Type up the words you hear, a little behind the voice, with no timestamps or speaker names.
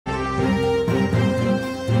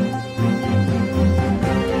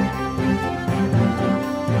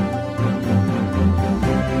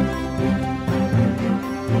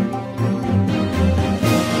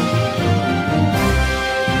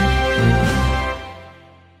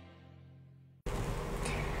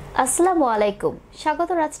আসসালামু আলাইকুম, স্বাগত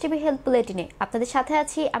রাজ টিভি হেলথ বুলেটিনে। আপনাদের সাথে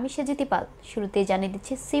আছি আমি সেজিতি পাল। শুরুতেই জানিয়ে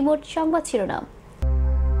দিচ্ছি সিমোট সংবাদ শিরোনাম।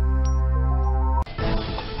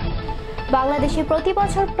 বাংলাদেশে প্রতি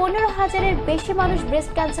বছর 15,000-এর বেশি মানুষ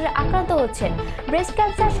ব্রেস্ট ক্যান্সারে আক্রান্ত হচ্ছেন। ব্রেস্ট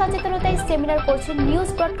ক্যান্সার সচেতনতায় সেমিনার করছেন news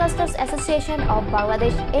ব্রডকাস্টার্স association of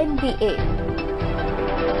Bangladesh (NBA).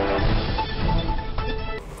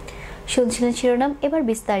 শুনছিলেন শিরোনাম, এবার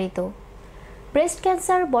বিস্তারিত। ব্রেস্ট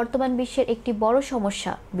ক্যান্সার বর্তমান বিশ্বের একটি বড়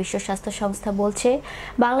সমস্যা। বিশ্ব স্বাস্থ্য সংস্থা বলছে,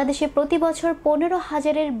 বাংলাদেশে প্রতি বছর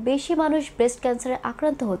 15,000-এর বেশি মানুষ ব্রেস্ট ক্যান্সারে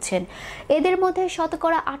আক্রান্ত হচ্ছেন। এদের মধ্যে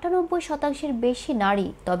শতকরা 98% বেশি নারী,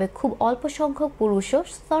 তবে খুব অল্প সংখ্যক পুরুষও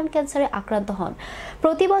স্তন ক্যান্সারে আক্রান্ত হন।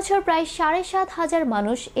 প্রতি বছর প্রায় 7,500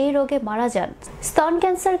 মানুষ এই রোগে মারা যান। স্তন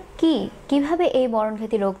ক্যান্সার কি, কিভাবে এই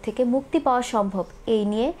মরণঘাতী রোগ থেকে মুক্তি পাওয়া সম্ভব, এই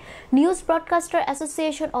নিয়ে news broadcaster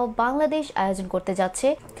association of Bangladesh আয়োজন করতে যাচ্ছে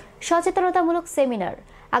সচেতনতামূলক সেমিনার।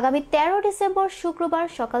 আগামী 13 ডিসেম্বর শুক্রবার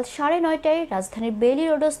সকাল 9:30টায় রাজধানীর বেইলি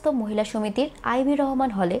রোডস্থ মহিলা সমিতির আইভি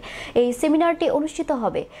রহমান হলে এই সেমিনারটি অনুষ্ঠিত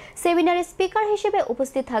হবে। সেমিনারে স্পিকার হিসেবে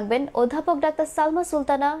উপস্থিত থাকবেন অধ্যাপক ডাক্তার সালমা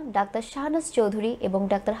সুলতানা, ডাক্তার শাহনাজ চৌধুরী এবং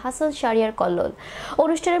ডাক্তার হাসান শাহরিয়ার কল্লোল।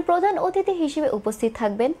 অনুষ্ঠানের প্রধান অতিথি হিসেবে উপস্থিত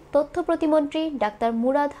থাকবেন তথ্য প্রতিমন্ত্রী ডাক্তার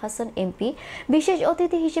মুরাদ হাসান এমপি। বিশেষ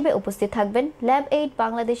অতিথি হিসেবে উপস্থিত থাকবেন ল্যাব এইড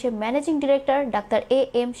বাংলাদেশের managing director doctor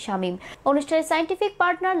M Shamim. অনুষ্ঠানে scientific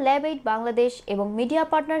partner lab aid Bangladesh এবং মিডিয়া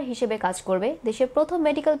পার্টনার হিসেবে কাজ করবে দেশের প্রথম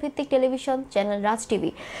মেডিকেল ভিত্তিক টেলিভিশন চ্যানেল রাজ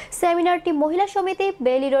টিভি। সেমিনারটি মহিলা সমিতি,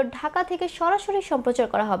 বেইলি রোড, ঢাকা থেকে সরাসরি সম্প্রচার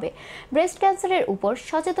করা হবে। ব্রেস্ট ক্যান্সারের উপর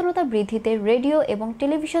সচেতনতা বৃদ্ধিতে রেডিও এবং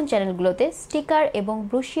টেলিভিশন চ্যানেলগুলোতে স্টিকার এবং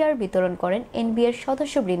ব্রোশিয়ার বিতরণ করেন এনবিএ এর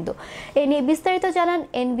সদস্যবৃন্দ। এ নিয়ে বিস্তারিত জানান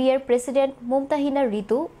এনবিএ এর প্রেসিডেন্ট মুমতাহিনা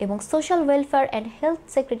ঋতু এবং social welfare and health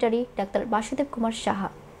secretary doctor Basudeb Kumar Saha.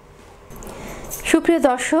 সুপ্রিয়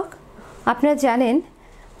দর্শক, আপনারা জানেন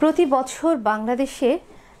প্রতি বছর বাংলাদেশে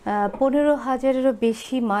 15,000-এরও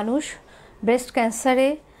বেশি মানুষ ব্রেস্ট ক্যান্সারে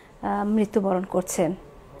মৃত্যুবরণ করছেন।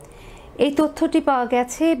 এই তথ্যটি পাওয়া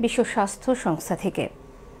গেছে বিশ্ব স্বাস্থ্য সংস্থা থেকে।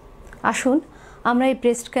 আসুন আমরা এই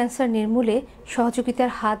ব্রেস্ট ক্যান্সার নির্মূলে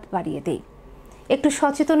সহযোগিতার হাত বাড়িয়ে দিই। একটু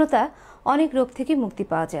সচেতনতা অনেক রোগ থেকে মুক্তি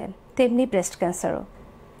পাওয়া যায়, তেমনি ব্রেস্ট ক্যান্সারও।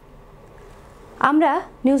 আমরা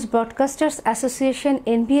নিউজ ব্রডকাস্টার্স অ্যাসোসিয়েশন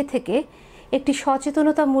 (NBA) থেকে একটি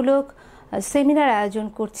সচেতনতামূলক সেমিনার আয়োজন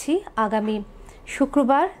করছি আগামী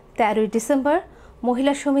শুক্রবার 13 ডিসেম্বর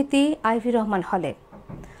মহিলা সমিতি আইভি রহমান হলে।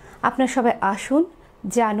 আপনারা সবাই আসুন,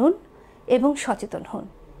 জানুন এবং সচেতন হন।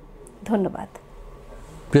 ধন্যবাদ।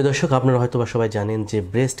 প্রিয় দর্শক, আপনারা হয়তো সবাই জানেন যে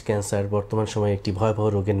ব্রেস্ট ক্যান্সার বর্তমান সময়ে একটি ভয়াবহ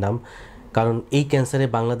রোগের নাম। কারণ এই ক্যান্সারে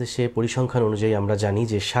বাংলাদেশে পরিসংখ্যান অনুযায়ী আমরা জানি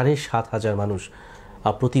যে 7,500 মানুষ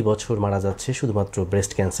প্রতি বছর মারা যাচ্ছে শুধুমাত্র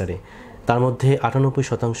ব্রেস্ট ক্যান্সারে। তার মধ্যে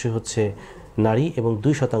 98% হচ্ছে নারী এবং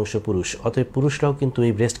 2% পুরুষ। অতএব পুরুষরাও কিন্তু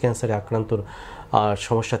এই ব্রেস্ট ক্যান্সারে আক্রান্তর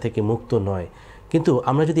সমস্যা থেকে মুক্ত নয়। কিন্তু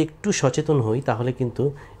আমরা যদি একটু সচেতন হই তাহলে কিন্তু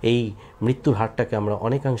এই মৃত্যুর হারটাকে আমরা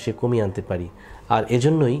অনেকাংশে কমিয়ে আনতে পারি। আর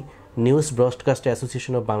এজন্যই news broadcast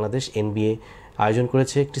association of Bangladesh (NBA) আয়োজন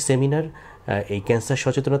করেছে একটি সেমিনার এই ক্যান্সার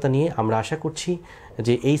সচেতনতা নিয়ে। আমরা আশা করছি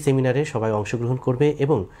যে এই সেমিনারে সবাই অংশগ্রহণ করবে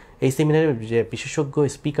এবং এই সেমিনারে যে বিশেষজ্ঞ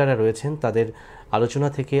স্পিকাররা রয়েছেন তাদের আলোচনা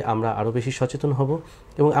থেকে আমরা আরও বেশি সচেতন হব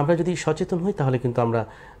এবং আমরা যদি সচেতন হই তাহলে কিন্তু আমরা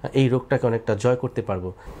এই রোগটাকে অনেকটা জয় করতে পারবো।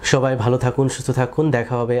 সবাই ভালো থাকুন, সুস্থ থাকুন।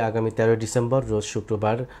 দেখা হবে আগামী 13 ডিসেম্বর রোজ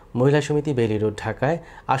শুক্রবার মহিলা সমিতি, বেইলি রোড, ঢাকায়।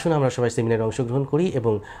 আসুন আমরা সবাই সেমিনারে অংশগ্রহণ করি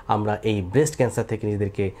এবং আমরা এই ব্রেস্ট ক্যান্সার থেকে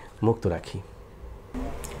নিজেদেরকে মুক্ত রাখি।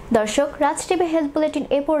 দর্শক, রাজ টিভি হেলথ বুলেটিন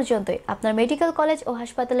এ পর্যন্তই। আপনার মেডিকেল কলেজ ও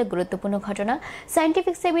হাসপাতালে গুরুত্বপূর্ণ ঘটনা,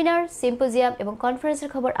 সায়েন্টিফিক সেমিনার, সিম্পোজিয়াম এবং কনফারেন্সের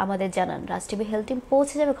খবর আমাদের জানান। রাজ টিভি হেলথ টিম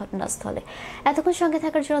পৌঁছে যাবে ঘটনাস্থলে। এতক্ষণ সঙ্গে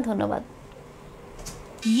থাকার জন্য ধন্যবাদ।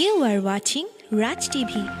 You are watching Raj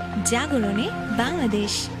TV, জাগরণে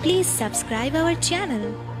Bangladesh. Please subscribe our channel.